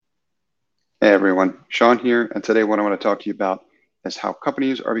Hey everyone, Sean here, and today what I want to talk to you about is how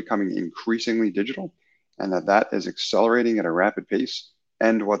companies are becoming increasingly digital and that is accelerating at a rapid pace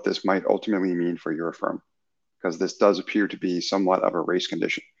and what this might ultimately mean for your firm, because this does appear to be somewhat of a race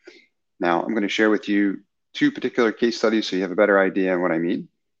condition. Now, I'm going to share with you two particular case studies so you have a better idea on what I mean.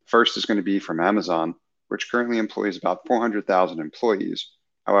 First is going to be from Amazon, which currently employs about 400,000 employees.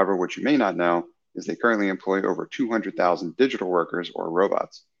 However, what you may not know is they currently employ over 200,000 digital workers or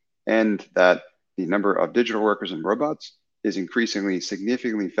robots, and that the number of digital workers and robots is increasingly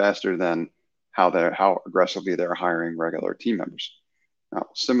significantly faster than how aggressively they're hiring regular team members. Now,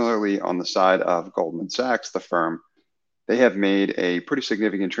 similarly, on the side of Goldman Sachs, the firm, they have made a pretty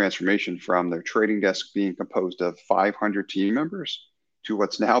significant transformation from their trading desk being composed of 500 team members to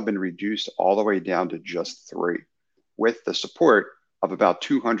what's now been reduced all the way down to just three, with the support of about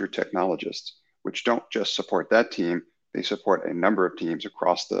 200 technologists, which don't just support that team, they support a number of teams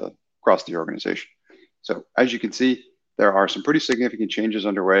across the organization. So as you can see, there are some pretty significant changes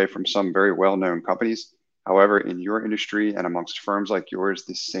underway from some very well-known companies. However, in your industry and amongst firms like yours,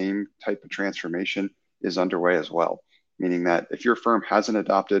 the same type of transformation is underway as well, meaning that if your firm hasn't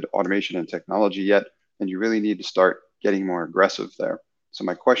adopted automation and technology yet, then you really need to start getting more aggressive there. So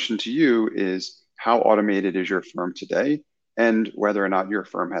my question to you is, how automated is your firm today, and whether or not your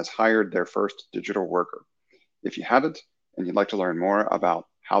firm has hired their first digital worker? If you haven't, and you'd like to learn more about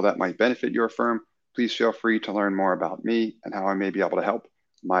how that might benefit your firm, please feel free to learn more about me and how I may be able to help.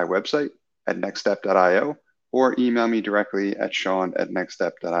 My website at nextstep.io, or email me directly at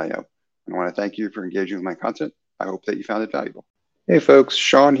sean@nextstep.io. I want to thank you for engaging with my content. I hope that you found it valuable. Hey folks,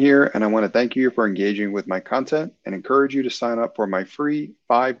 Sean here, and I want to thank you for engaging with my content and encourage you to sign up for my free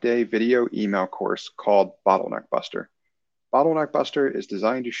 5-day video email course called Bottleneck Buster. Bottleneck Buster is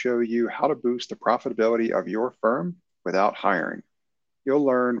designed to show you how to boost the profitability of your firm without hiring. You'll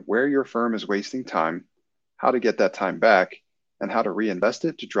learn where your firm is wasting time, how to get that time back, and how to reinvest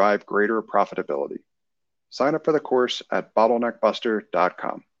it to drive greater profitability. Sign up for the course at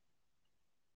bottleneckbuster.com.